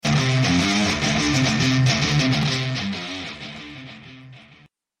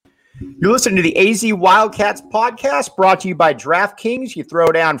You're listening to the AZ Wildcats podcast brought to you by DraftKings. You throw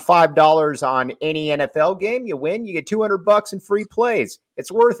down $5 on any NFL game, you win, you get $200 in free plays.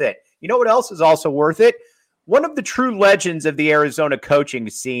 It's worth it. You know what else is also worth it? One of the true legends of the Arizona coaching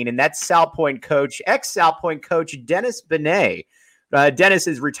scene, and that's Salpointe coach, ex-Salpointe coach Dennis Bene. Dennis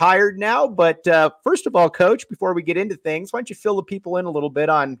is retired now, but first of all, Coach, before we get into things, why don't you fill the people in a little bit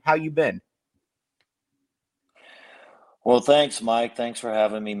on how you've been? Well, thanks, Mike. Thanks for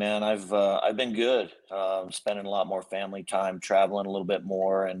having me, man. I've been good. Spending a lot more family time, traveling a little bit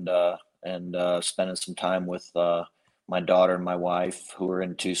more, and spending some time with my daughter and my wife, who are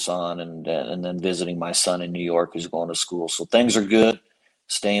in Tucson, and then visiting my son in New York, who's going to school. So things are good.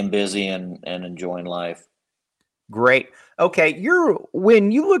 Staying busy and enjoying life. Great. Okay,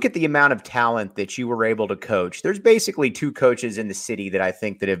 when you look at the amount of talent that you were able to coach, there's basically two coaches in the city that I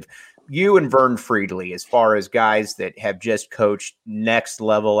think that have you and Vern Friedley, as far as guys that have just coached next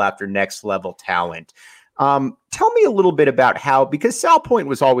level after next level talent. Tell me a little bit about how, because Salpointe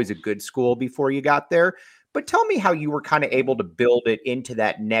was always a good school before you got there, but tell me how you were kind of able to build it into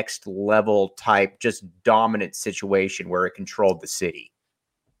that next level type, just dominant situation where it controlled the city.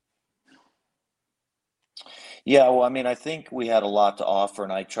 Yeah, well, I mean, I think we had a lot to offer,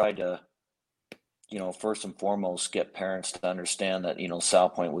 and I tried to, first and foremost, get parents to understand that,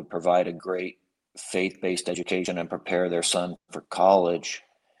 Salpointe would provide a great faith-based education and prepare their son for college.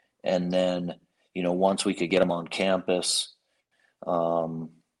 And then, once we could get them on campus, then,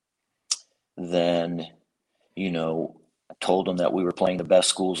 I told them that we were playing the best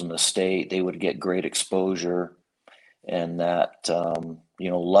schools in the state. They would get great exposure, and that,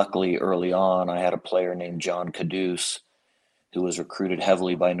 luckily early on, I had a player named John Caduce who was recruited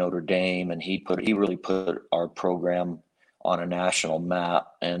heavily by Notre Dame, and he really put our program on a national map.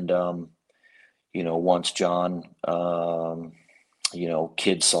 And once John,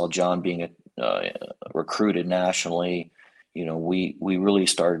 kids saw John being recruited nationally, we really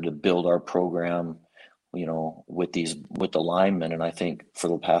started to build our program, with the linemen. And I think for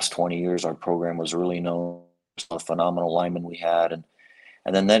the past 20 years, our program was really known for the phenomenal linemen we had, and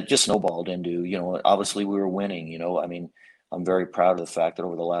then that just snowballed into, obviously we were winning. I mean, I'm very proud of the fact that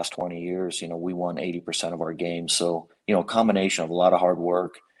over the last 20 years, we won 80% of our games. So, a combination of a lot of hard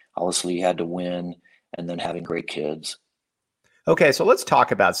work. Obviously, you had to win, and then having great kids. Okay, so let's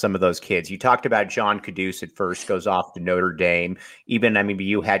talk about some of those kids. You talked about John Caduce at first, goes off to Notre Dame.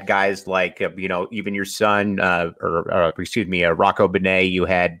 You had guys like, even your son, Rocco Bene. You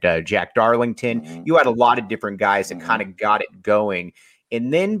had Jack Darlington. Mm-hmm. You had a lot of different guys that kind of got it going.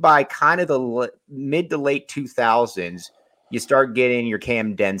 And then by kind of the mid to late 2000s, you start getting your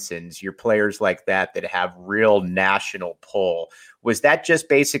Cam Densons, your players like that have real national pull. Was that just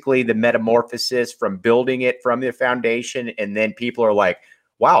basically the metamorphosis from building it from the foundation, and then people are like,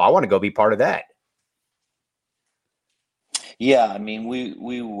 wow, I want to go be part of that? Yeah, I mean, we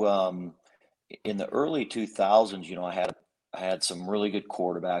in the early 2000s, I had some really good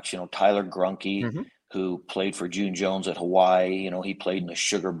quarterbacks, Tyler Grunke, who played for June Jones at Hawaii. He played in the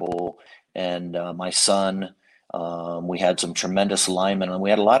Sugar Bowl, and my son, we had some tremendous linemen, and we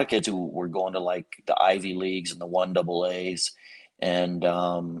had a lot of kids who were going to like the Ivy Leagues and the 1AAs. And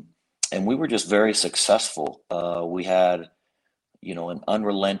we were just very successful. We had, an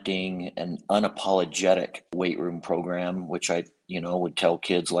unrelenting and unapologetic weight room program, which I, would tell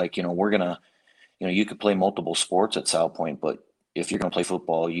kids like, we're going to, you could play multiple sports at Salpointe, but if you're going to play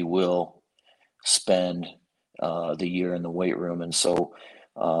football, you will spend the year in the weight room. And so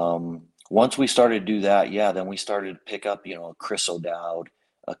once we started to do that, then we started to pick up, a Chris O'Dowd,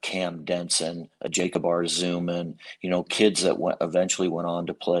 a Cam Denson, a Jacob Arzuman, kids that eventually went on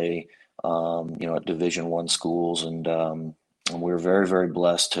to play, at Division I schools. And we were very, very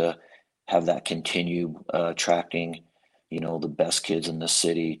blessed to have that continue attracting, the best kids in the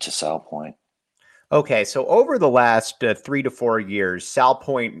city to Salpointe. Okay, so over the last 3 to 4 years,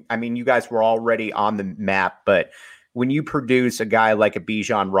 Salpointe, you guys were already on the map, but when you produce a guy like a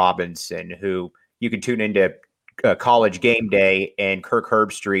Bijan Robinson, who you can tune into College Game Day and Kirk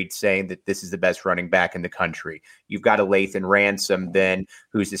Herbstreit saying that this is the best running back in the country. You've got a Lathan Ransom then,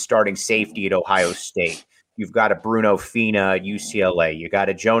 who's the starting safety at Ohio State. You've got a Bruno Fina at UCLA. You got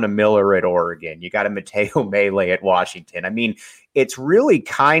a Jonah Miller at Oregon. You got a Mateo Mele at Washington. It's really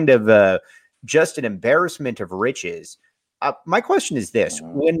kind of just an embarrassment of riches. My question is this.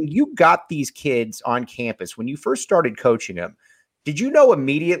 When you got these kids on campus, when you first started coaching them, did you know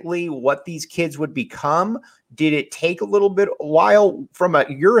immediately what these kids would become? Did it take a little bit while from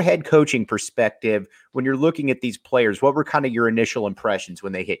your head coaching perspective when you're looking at these players? What were kind of your initial impressions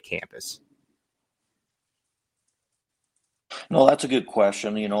when they hit campus? No, that's a good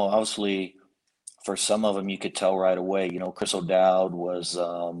question. Obviously, for some of them, you could tell right away. Chris O'Dowd was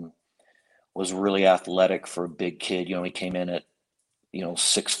really athletic for a big kid. He came in at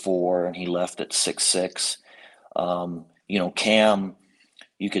 6'4", and he left at 6'6". Cam,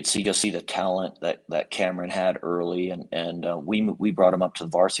 you could see the talent that Cameron had early, and we brought him up to the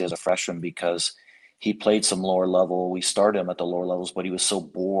varsity as a freshman because he played some lower level. We started him at the lower levels, but he was so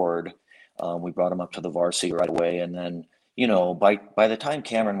bored. We brought him up to the varsity right away, and then by the time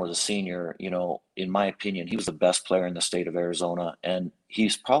Cameron was a senior, in my opinion, he was the best player in the state of Arizona, and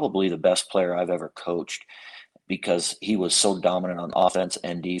he's probably the best player I've ever coached because he was so dominant on offense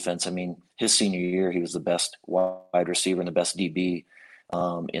and defense. I mean, his senior year, he was the best wide receiver and the best DB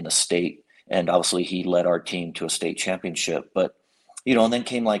in the state. And obviously, he led our team to a state championship. But, and then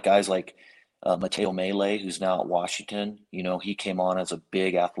came guys like Mateo Mele, who's now at Washington. He came on as a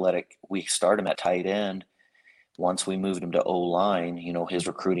big athletic. We started him at tight end. Once we moved him to O-line, his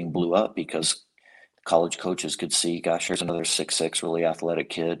recruiting blew up because college coaches could see, gosh, here's another 6'6", really athletic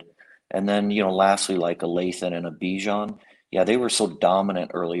kid. And then, lastly, like a Lathan and a Bijan, yeah, they were so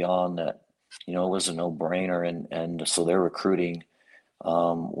dominant early on that, it was a no-brainer. And so their recruiting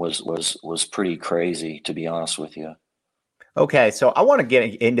was pretty crazy, to be honest with you. Okay, so I want to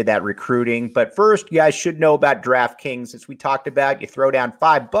get into that recruiting, but first, you guys should know about DraftKings. As we talked about, you throw down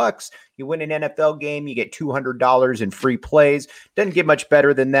 $5, you win an NFL game, you get $200 in free plays. Doesn't get much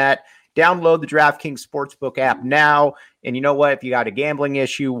better than that. Download the DraftKings Sportsbook app now. And you know what? If you got a gambling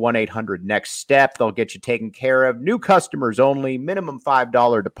issue, 1-800-NEXT-STEP. They'll get you taken care of. New customers only. Minimum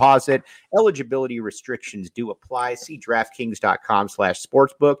 $5 deposit. Eligibility restrictions do apply. See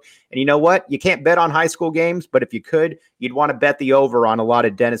DraftKings.com/sportsbook. And you know what? You can't bet on high school games, but if you could, you'd want to bet the over on a lot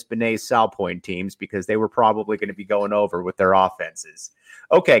of Dennis Bene's Salpointe teams because they were probably going to be going over with their offenses.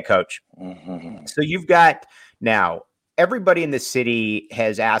 Okay, Coach. Mm-hmm. So you've got now – everybody in the city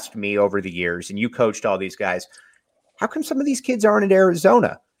has asked me over the years, and you coached all these guys, how come some of these kids aren't in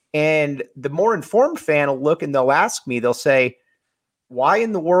Arizona? And the more informed fan will look and they'll ask me, they'll say, why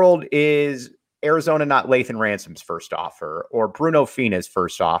in the world is Arizona not Lathan Ransom's first offer or Bruno Fina's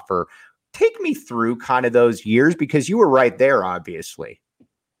first offer? Take me through kind of those years because you were right there, obviously.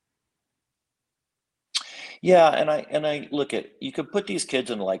 Yeah, and I look at, you could put these kids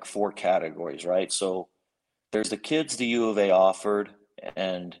into like 4 categories, right? So there's the kids the U of A offered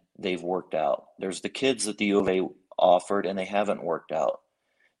and they've worked out. There's the kids that the U of A offered and they haven't worked out.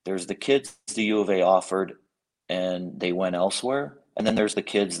 There's the kids the U of A offered and they went elsewhere. And then there's the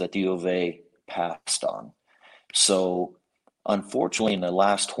kids that the U of A passed on. So unfortunately, in the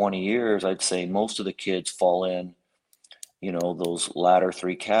last 20 years, I'd say most of the kids fall in, those latter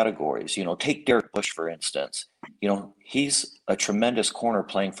 3 categories. Take Derek Bush, for instance. He's a tremendous corner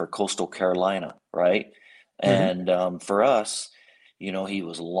playing for Coastal Carolina, right? Mm-hmm. And for us, he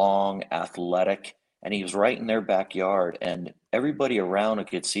was long, athletic, and he was right in their backyard. And everybody around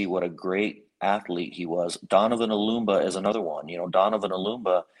could see what a great athlete he was. Donovan Alumba is another one. Donovan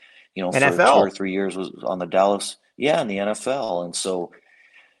Alumba, for 2 or NFL. 3 years was on the Dallas, in the NFL. And so,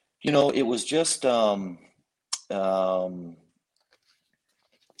 it was just, I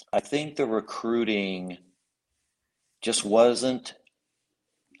think the recruiting just wasn't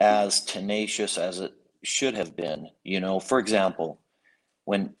as tenacious as it should have been. For example,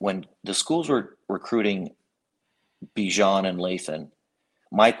 when the schools were recruiting Bijan and Lathan,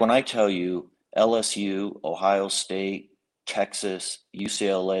 Mike, when I tell you LSU, Ohio State, Texas,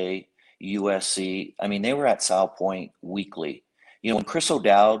 UCLA, USC, I mean, they were at Salpointe weekly. When Chris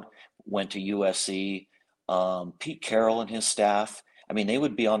O'Dowd went to USC, Pete Carroll and his staff, I mean, they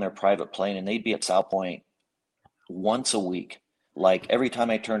would be on their private plane and they'd be at Salpointe once a week. Like every time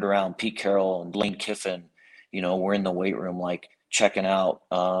I turned around, Pete Carroll and Lane Kiffin, were in the weight room, like checking out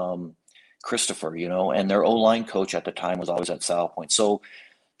Christopher, and their O-line coach at the time was always at Salpointe. So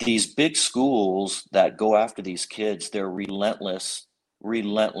these big schools that go after these kids, they're relentless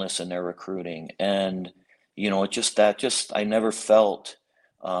in their recruiting. And, I never felt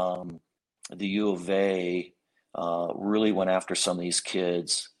the U of A really went after some of these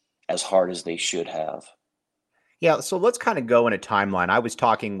kids as hard as they should have. Yeah, so let's kind of go in a timeline. I was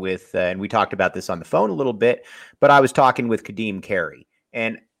talking with, and we talked about this on the phone a little bit, but I was talking with Kadeem Carey.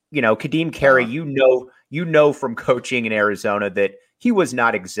 And, Kadeem Carey, you know from coaching in Arizona that he was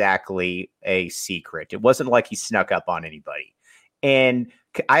not exactly a secret. It wasn't like he snuck up on anybody. And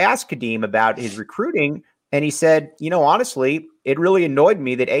I asked Kadeem about his recruiting, and he said, honestly, it really annoyed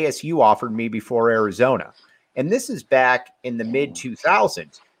me that ASU offered me before Arizona. And this is back in the mid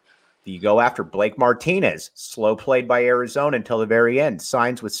 2000s. You go after Blake Martinez, slow played by Arizona until the very end,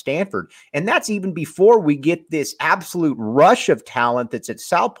 signs with Stanford. And that's even before we get this absolute rush of talent that's at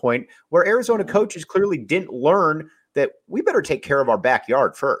Salpointe, where Arizona coaches clearly didn't learn that we better take care of our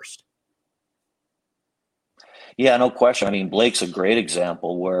backyard first. Yeah, no question. I mean, Blake's a great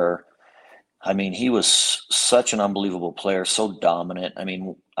example where, I mean, he was such an unbelievable player, so dominant. I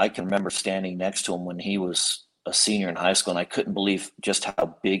mean, I can remember standing next to him when he was a senior in high school, and I couldn't believe just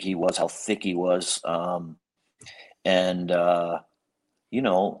how big he was, how thick he was. And you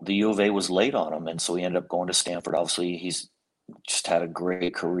know, the U of A was late on him, and so he ended up going to Stanford. Obviously, he's just had a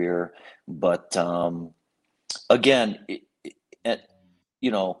great career. But again,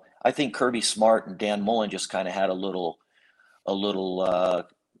 you know, I think Kirby Smart and Dan Mullen just kind of had a little,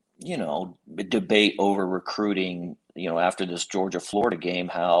 you know, debate over recruiting, you know, after this Georgia-Florida game,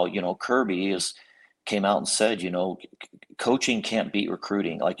 how, you know, Kirby came out and said, you know, coaching can't beat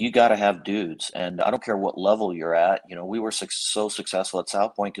recruiting. Like, you got to have dudes. And I don't care what level you're at. You know, we were so successful at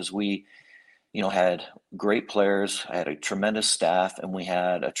Salpointe because we, you know, had great players, had a tremendous staff, and we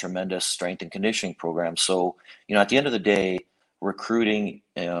had a tremendous strength and conditioning program. So, you know, at the end of the day, recruiting,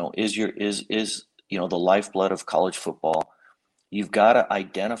 you know, is you know, the lifeblood of college football. You've got to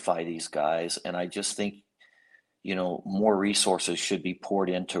identify these guys, and I just think, you know, more resources should be poured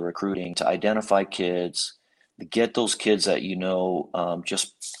into recruiting to identify kids, get those kids that, you know,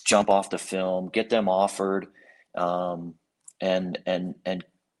 just jump off the film, get them offered, and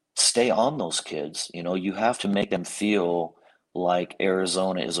stay on those kids. You know, you have to make them feel like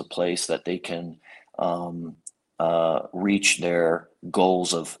Arizona is a place that they can reach their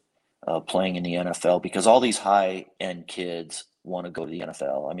goals of playing in the NFL, because all these high end kids want to go to the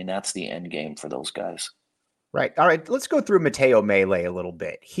NFL. I mean, that's the end game for those guys. Right. All right. Let's go through Mateo Mele a little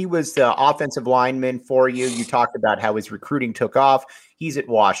bit. He was the offensive lineman for you. You talked about how his recruiting took off. He's at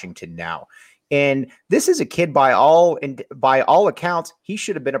Washington now. And this is a kid by all accounts, he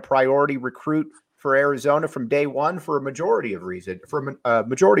should have been a priority recruit for Arizona from day one for a majority of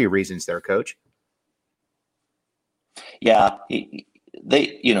reasons there, Coach. Yeah,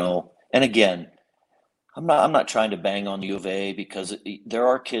 they, you know, and again, I'm not trying to bang on the U of A, because there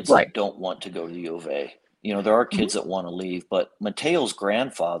are kids Right. that don't want to go to the U of A. You know, there are Mhm. kids that want to leave, but Mateo's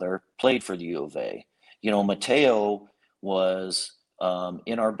grandfather played for the U of A. You know, Mateo was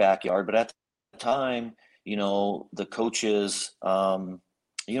in our backyard, but at the time, you know, the coaches,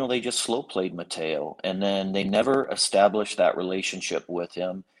 you know, they just slow played Mateo, and then they never established that relationship with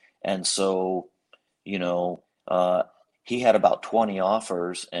him. And so, you know, he had about 20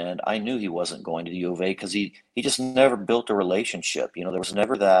 offers, and I knew he wasn't going to the U of A because he just never built a relationship. You know, there was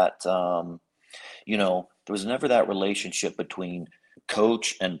never that you know, there was never that relationship between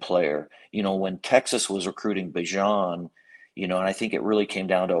coach and player. You know, when Texas was recruiting Bijan, you know, and I think it really came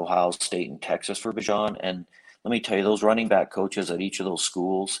down to Ohio State and Texas for Bijan. And let me tell you, those running back coaches at each of those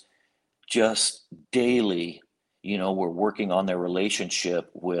schools just daily, you know, were working on their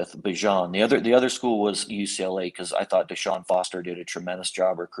relationship with Bijan. The other school was UCLA, because I thought Deshaun Foster did a tremendous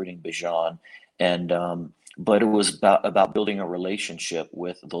job recruiting Bijan, and but it was about building a relationship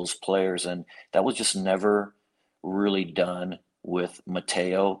with those players, and that was just never really done with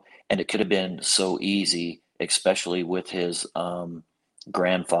Mateo. And it could have been so easy, especially with his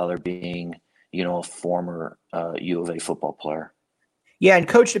grandfather being, you know, a former U of A football player. Yeah, and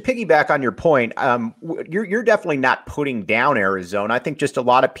Coach, to piggyback on your point, you're definitely not putting down Arizona. I think just a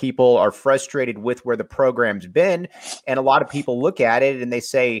lot of people are frustrated with where the program's been, and a lot of people look at it and they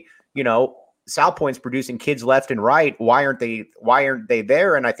say, you know, Salpointe's producing kids left and right. Why aren't they? Why aren't they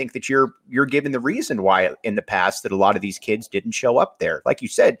there? And I think that you're given the reason why in the past that a lot of these kids didn't show up there. Like you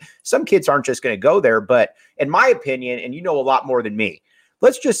said, some kids aren't just going to go there. But in my opinion, and you know a lot more than me,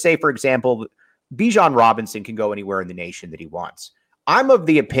 let's just say, for example, Bijan Robinson can go anywhere in the nation that he wants. I'm of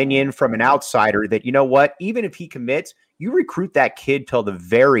the opinion from an outsider that, you know what, even if he commits, you recruit that kid till the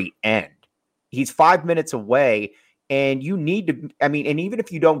very end. He's 5 minutes away, and you need to, I mean, and even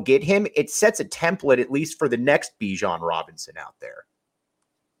if you don't get him, it sets a template, at least for the next Bijan Robinson out there.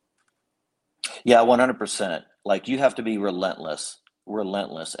 Yeah, 100%. Like, you have to be relentless.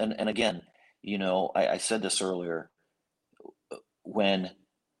 And again, you know, I said this earlier, when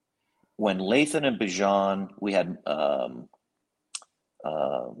Lathan and Bijan, we had um,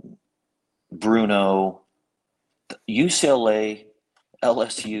 Bruno, UCLA,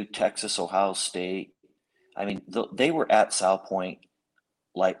 LSU, Texas, Ohio State. I mean, they were at Salpointe,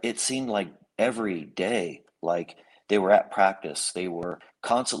 like, it seemed like every day. Like, they were at practice, they were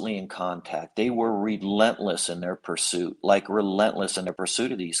constantly in contact, they were relentless in their pursuit, like relentless in their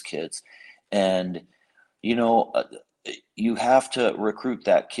pursuit of these kids. And you know, you have to recruit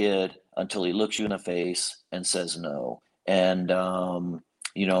that kid until he looks you in the face and says no. And,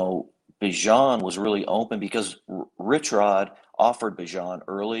 you know, Bijan was really open because Rich Rod offered Bijan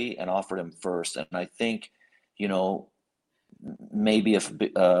early and offered him first. And I think, you know, maybe if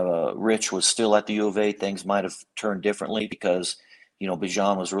Rich was still at the U of A, things might have turned differently because, you know,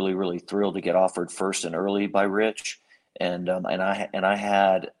 Bijan was really, really thrilled to get offered first and early by Rich. And I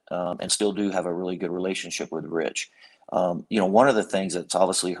had and still do have a really good relationship with Rich. You know, one of the things that's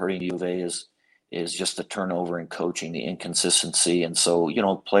obviously hurting U of A is just the turnover in coaching, the inconsistency, and so you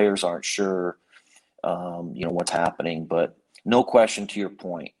know players aren't sure, you know, what's happening. But no question, to your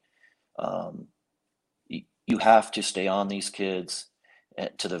point, um, you have to stay on these kids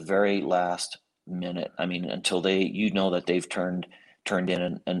to the very last minute. I mean, until they, you know, that they've turned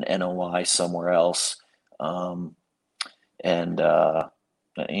in an NOI somewhere else, um, and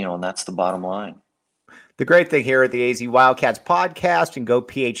you know, and that's the bottom line. The great thing here at the AZ Wildcats podcast and Go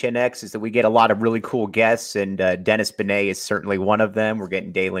PHNX is that we get a lot of really cool guests, and Dennis Bene is certainly one of them. We're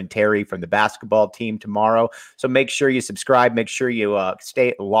getting Dalen Terry from the basketball team tomorrow. So make sure you subscribe. Make sure you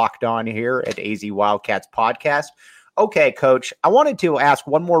stay locked on here at AZ Wildcats podcast. Okay, Coach, I wanted to ask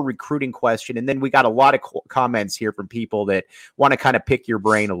one more recruiting question, and then we got a lot of comments here from people that want to kind of pick your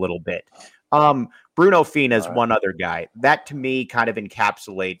brain a little bit. Bruno Fina is one other guy. That to me kind of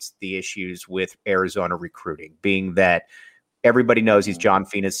encapsulates the issues with Arizona recruiting, being that everybody knows he's John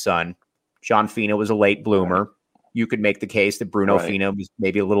Fina's son. John Fina was a late bloomer. Right. You could make the case that Bruno Fina was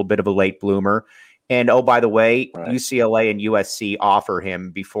maybe a little bit of a late bloomer. And oh, by the way, UCLA and USC offer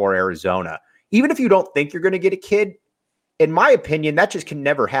him before Arizona. Even if you don't think you're going to get a kid, in my opinion, that just can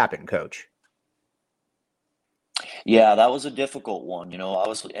never happen, Coach. Yeah, that was a difficult one, you know,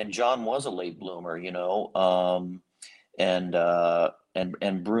 obviously, and John was a late bloomer, you know, and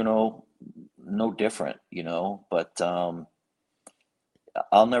Bruno, no different, you know, but I'll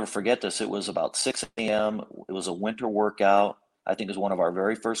never forget this. It was about 6 a.m. It was a winter workout. I think it was one of our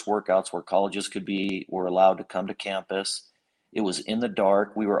very first workouts where colleges were allowed to come to campus. It was in the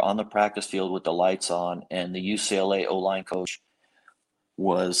dark. We were on the practice field with the lights on, and the UCLA O-line coach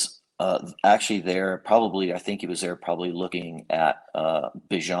was actually there. Probably, I think he was there probably looking at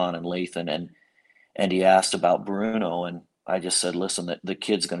Bijan and Lathan, and he asked about Bruno, and I just said, listen, the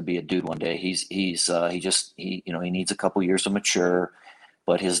kid's going to be a dude one day. He you know, he needs a couple years to mature,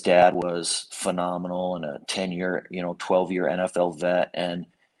 but his dad was phenomenal and a 10-year, you know, 12-year NFL vet, and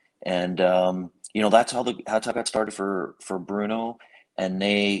you know, that's how I got started for Bruno, and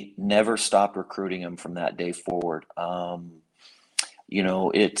they never stopped recruiting him from that day forward. You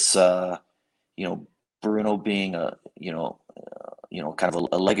know, it's you know, Bruno being a kind of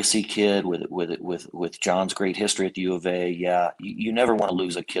a legacy kid with John's great history at the U of A. Yeah, you never want to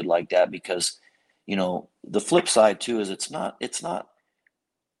lose a kid like that because, you know, the flip side too is it's not.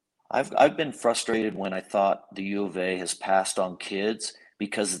 I've been frustrated when I thought the U of A has passed on kids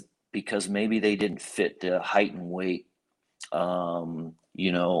because maybe they didn't fit the height and weight,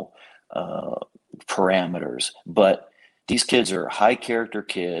 you know, parameters, but these kids are high character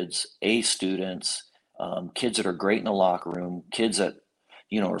kids, A students, kids that are great in the locker room, kids that,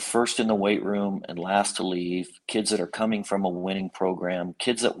 you know, are first in the weight room and last to leave, kids that are coming from a winning program,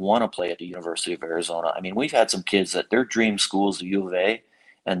 kids that want to play at the University of Arizona. I mean, we've had some kids that their dream school is the U of A,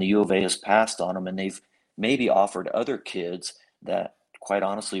 and the U of A has passed on them, and they've maybe offered other kids that quite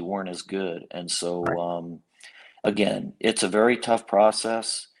honestly weren't as good. And so, again, it's a very tough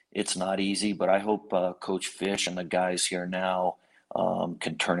process. It's not easy, but I hope Coach Fish and the guys here now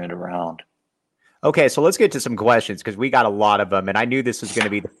can turn it around. Okay, so let's get to some questions because we got a lot of them, and I knew this was going to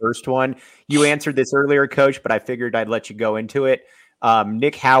be the first one. You answered this earlier, Coach, but I figured I'd let you go into it.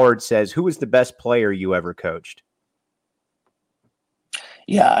 Nick Howard says, who was the best player you ever coached?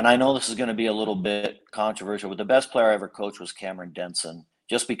 Yeah, and I know this is going to be a little bit controversial, but the best player I ever coached was Cameron Denson,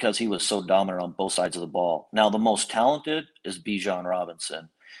 just because he was so dominant on both sides of the ball. Now, the most talented is Bijan Robinson.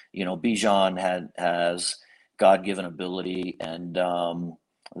 You know, Bijan has God-given ability and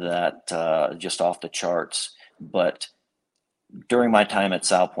that just off the charts. But during my time at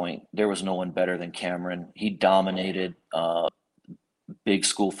Salpointe, there was no one better than Cameron. He dominated big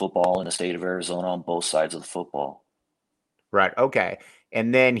school football in the state of Arizona on both sides of the football. Right. Okay.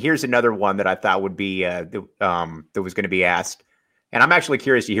 And then here's another one that I thought would be that was going to be asked. And I'm actually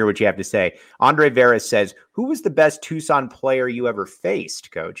curious to hear what you have to say. Andre Veras says, who was the best Tucson player you ever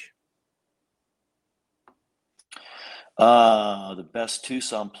faced, Coach? The best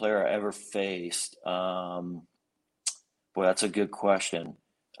Tucson player I ever faced. Boy, that's a good question.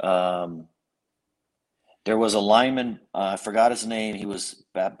 There was a lineman, I forgot his name. He was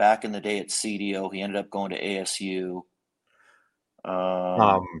back in the day at CDO. He ended up going to ASU. Um,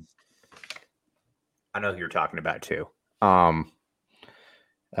 Um, I know who you're talking about too. Um,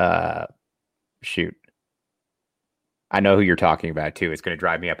 uh, shoot, I know who you're talking about too. It's going to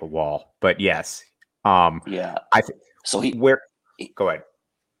drive me up a wall. But yes, um, yeah. I th- So where he go ahead.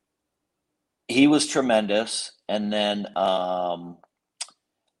 he was tremendous, and then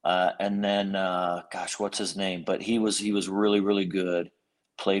gosh, what's his name? But he was really really good.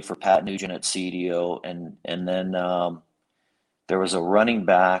 Played for Pat Nugent at CDO, and then there was a running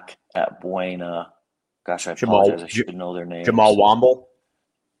back at Buena. Gosh, I apologize. I should know their Jamal names. Womble.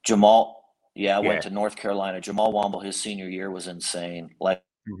 Jamal, yeah, I went Yeah. to North Carolina. Jamal Womble, his senior year was insane. Like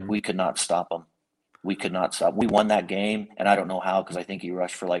Mhm. we could not stop him. We could not stop. We won that game, and I don't know how because I think he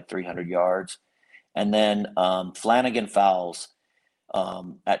rushed for like 300 yards. And then Flanagan Fowles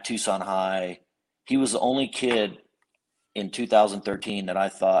at Tucson High, he was the only kid in 2013 that I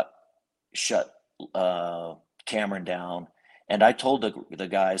thought shut Cameron down. And I told the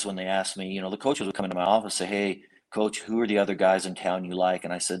guys when they asked me, the coaches would come into my office and say, "Hey, coach, who are the other guys in town you like?"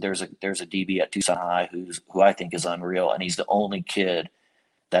 And I said, "There's a DB at Tucson High who I think is unreal, and he's the only kid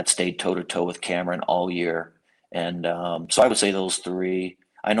that stayed toe to toe with Cameron all year." And so I would say those three.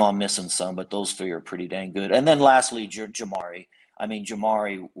 I know I'm missing some, but those three are pretty dang good. And then lastly, Jamari. I mean,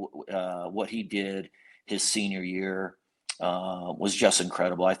 Jamari, what he did his senior year was just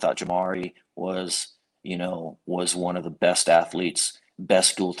incredible. I thought Jamari was one of the best athletes,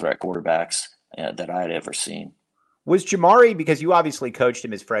 best dual threat quarterbacks that I had ever seen. Was Jamari, because you obviously coached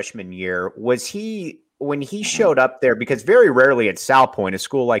him his freshman year, was he when he Mhm. showed up there? Because very rarely at Salpointe, a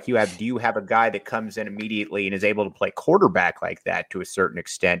school like you have, do you have a guy that comes in immediately and is able to play quarterback like that to a certain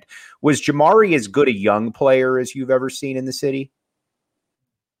extent? Was Jamari as good a young player as you've ever seen in the city?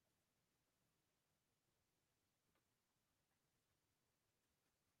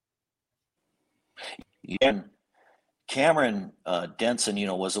 Yeah. Cameron Denson,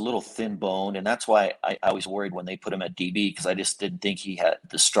 was a little thin boned, and that's why I was worried when they put him at DB because I just didn't think he had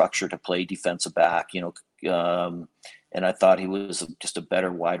the structure to play defensive back, and I thought he was just a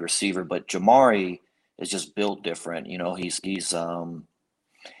better wide receiver. But Jamari is just built different.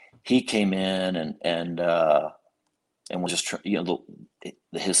 He came in and was just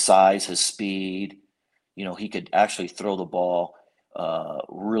his size, his speed. He could actually throw the ball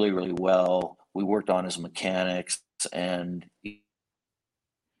really really well. We worked on his mechanics and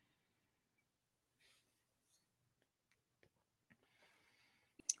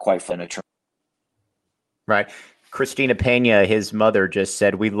quite fun. Right. Christina Pena, his mother, just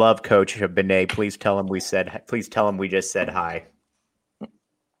said, "We love Coach Bene. Please tell him we just said hi."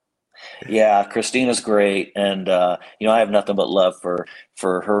 Yeah, Christina's great, and I have nothing but love for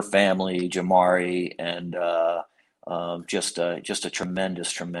her family, Jamari, and just a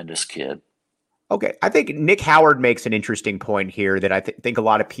tremendous, tremendous kid. Okay. I think Nick Howard makes an interesting point here that I think a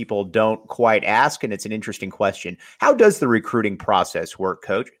lot of people don't quite ask, and it's an interesting question. How does the recruiting process work,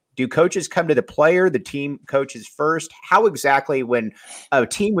 Coach? Do coaches come to the player, the team coaches first? How exactly, when a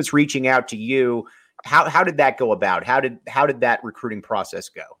team was reaching out to you, how did that go about? How did that recruiting process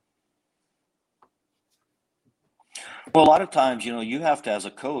go? Well, a lot of times, you have to, as a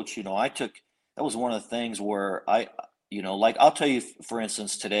coach, that was one of the things where like I'll tell you, for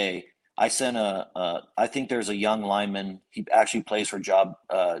instance, today I sent I think there's a young lineman. He actually plays for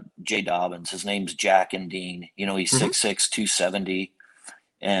Jay Dobbins. His name's Jack and Dean. He's Mhm. 6'6", 270.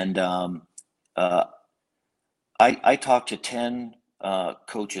 And uh, I talked to 10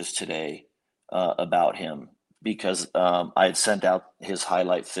 coaches today about him because I had sent out his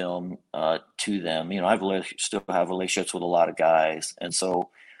highlight film to them. Still have relationships with a lot of guys. And so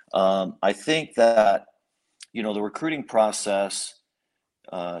I think that, the recruiting process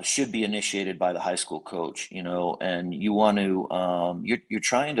should be initiated by the high school coach, and you want to, you're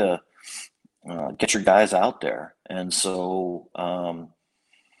trying to get your guys out there. And so,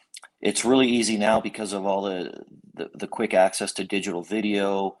 it's really easy now because of all the quick access to digital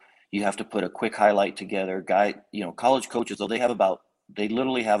video. You have to put a quick highlight together. College coaches, though, they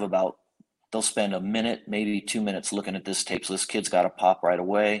literally have about, they'll spend a minute, maybe 2 minutes looking at this tape. So this kid's got to pop right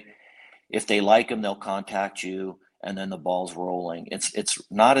away. If they like him, they'll contact you, and then the ball's rolling. It's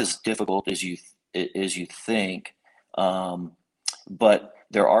not as difficult as you think, um, but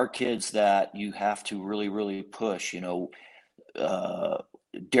there are kids that you have to really really push. Uh,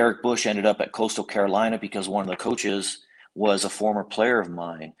 Derek Bush ended up at Coastal Carolina because one of the coaches was a former player of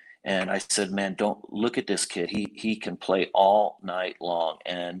mine. And I said, "Man, don't look at this kid. He can play all night long."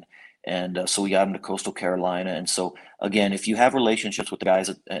 And so we got him to Coastal Carolina. And so again, if you have relationships with the guys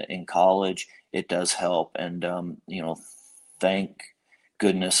in college, it does help. And thank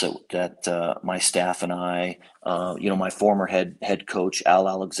goodness that my staff and I, my former head coach Al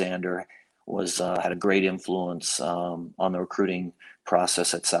Alexander was had a great influence on the recruiting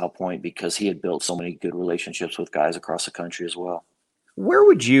process at Salpointe because he had built so many good relationships with guys across the country as well. Where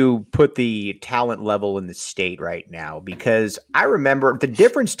would you put the talent level in the state right now? Because I remember the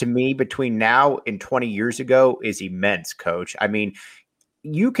difference to me between now and 20 years ago is immense, Coach. I mean,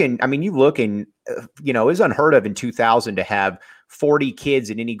 you look and, it was unheard of in 2000 to have 40 kids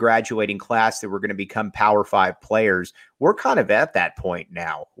in any graduating class that were going to become Power Five players. We're kind of at that point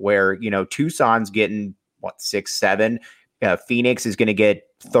now where, Tucson's getting what, 6, 7, Phoenix is going to get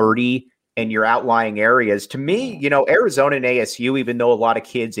 30 in your outlying areas. To me, Arizona and ASU, even though a lot of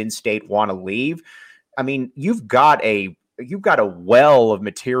kids in state want to leave, I mean, you've got a well of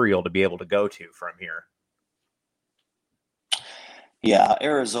material to be able to go to from here. Yeah,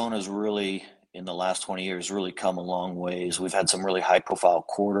 Arizona's really, in the last 20 years, really come a long ways. We've had some really high-profile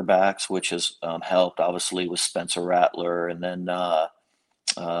quarterbacks, which has helped, obviously, with Spencer Rattler, and then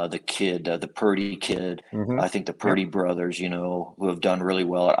the kid, the Purdy kid. Mm-hmm. I think the Yep. Purdy brothers, who have done really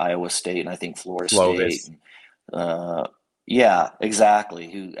well at Iowa State and I think Florida State. Slovis. Yeah, exactly.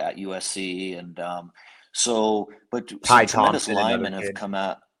 Who at USC and but some Ty tremendous Thompson, another linemen have kid. come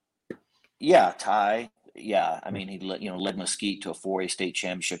out. Yeah, Ty. Yeah, I mean, he led Mesquite to a 4A state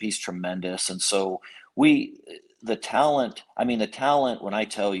championship. He's tremendous, and so the talent. I mean, the talent. When I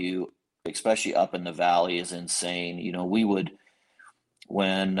tell you, especially up in the valley, is insane. We would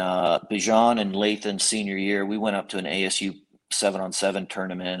when Bijan and Lathan's senior year, we went up to an ASU 7-on-7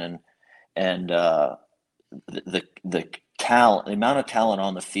 tournament, and the talent, the amount of talent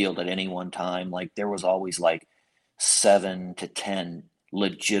on the field at any one time, like there was always like 7 to 10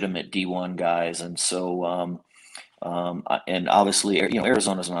 legitimate D1 guys. And so, and obviously,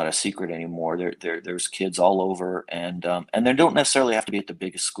 Arizona's not a secret anymore. There's kids all over, and they don't necessarily have to be at the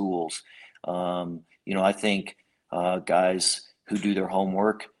biggest schools. I think guys who do their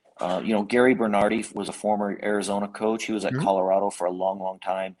homework. Gary Bernardi was a former Arizona coach. He was at Mm-hmm. Colorado for a long, long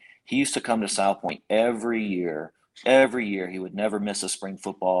time. He used to come to Salpointe every year. Every year, he would never miss a spring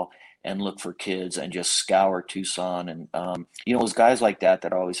football and look for kids and just scour Tucson. And, it was guys like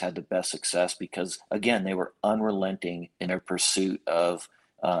that always had the best success because, again, they were unrelenting in their pursuit of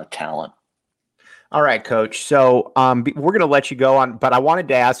talent. All right, Coach. So we're going to let you go on, but I wanted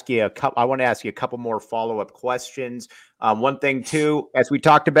to ask you a couple more follow-up questions. One thing, too, as we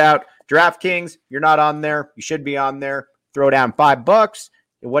talked about, DraftKings, you're not on there. You should be on there. Throw down $5.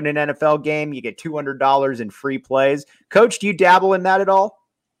 It wasn't an NFL game. You get $200 in free plays. Coach, do you dabble in that at all?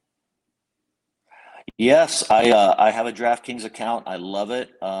 Yes, I have a DraftKings account. I love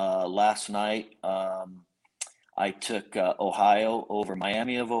it. Last night, I took Ohio over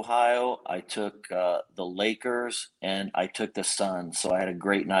Miami of Ohio. I took the Lakers, and I took the Suns. So I had a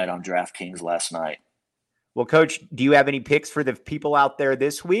great night on DraftKings last night. Well, Coach, do you have any picks for the people out there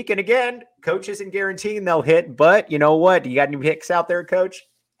this week? And again, Coach isn't guaranteeing they'll hit, but you know what? Do you got any picks out there, Coach?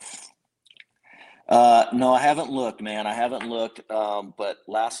 No, I haven't looked, man. I haven't looked. But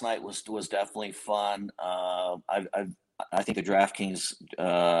last night was definitely fun. I think the DraftKings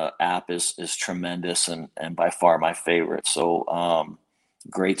app is tremendous and by far my favorite. So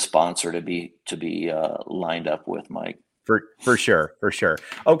great sponsor to be lined up with, Mike. For sure.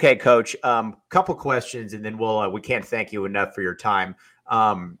 Okay, Coach. Couple questions, and then we can't thank you enough for your time.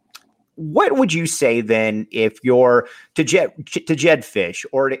 What would you say then if you're to Jed Fish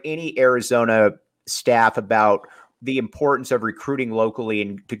or to any Arizona staff about the importance of recruiting locally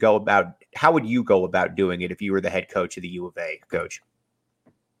and how would you go about doing it if you were the head coach of the U of A, Coach?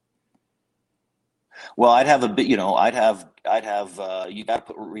 Well, I'd have you got to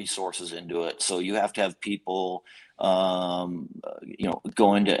put resources into it. So you have to have people, going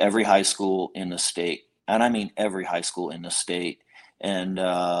to every high school in the state. And I mean, every high school in the state. And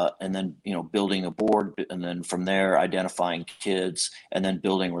then, building a board, and then from there, identifying kids, and then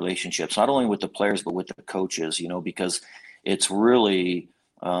building relationships, not only with the players, but with the coaches, because it's really,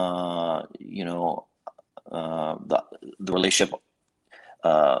 the relationship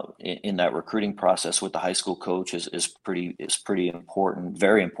in that recruiting process with the high school coach is pretty important,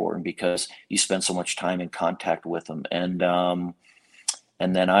 very important, because you spend so much time in contact with them. And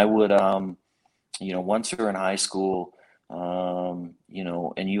then I would, once you're in high school,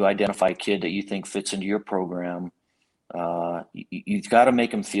 and you identify a kid that you think fits into your program, you've got to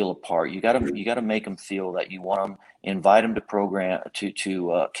make them feel a part. You got to make them feel that you want them, invite them to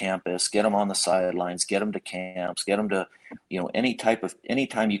campus, get them on the sidelines, get them to camps, get them to,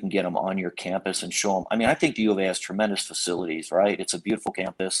 anytime you can get them on your campus and show them. I mean, I think the U of A has tremendous facilities, right? It's a beautiful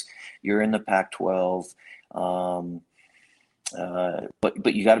campus. You're in the Pac-12.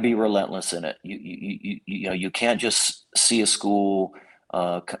 But you got to be relentless in it. You know, you can't just see a school,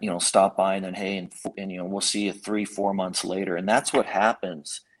 you know, stop by and then hey, and you know, we'll see you 3 4 months later, and that's what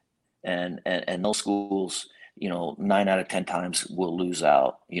happens. And those schools, you know, 9 out of 10 times will lose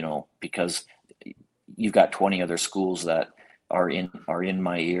out, you know, because you've got 20 other schools that are in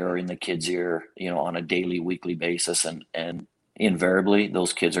my ear or in the kids' ear, you know, on a daily, weekly basis, and invariably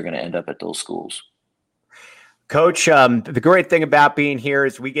those kids are going to end up at those schools. Coach, the great thing about being here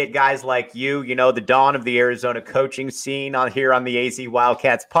is we get guys like you know, the dawn of the Arizona coaching scene on here on the AZ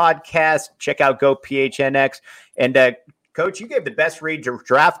Wildcats podcast. Check out Go PHNX. And Coach, you gave the best read to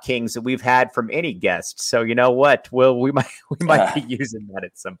DraftKings that we've had from any guest. So you know what? Well, we might be using that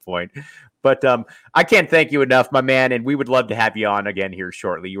at some point. But I can't thank you enough, my man, and we would love to have you on again here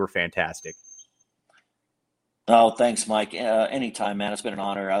shortly. You were fantastic. Oh, thanks, Mike. Anytime, man. It's been an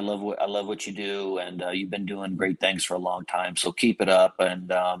honor. I love what you do, and you've been doing great things for a long time. So keep it up,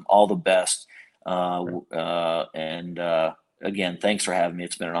 and all the best. And again, thanks for having me.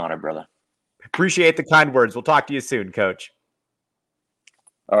 It's been an honor, brother. Appreciate the kind words. We'll talk to you soon, Coach.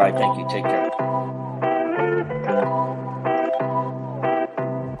 All right, thank you. Take care.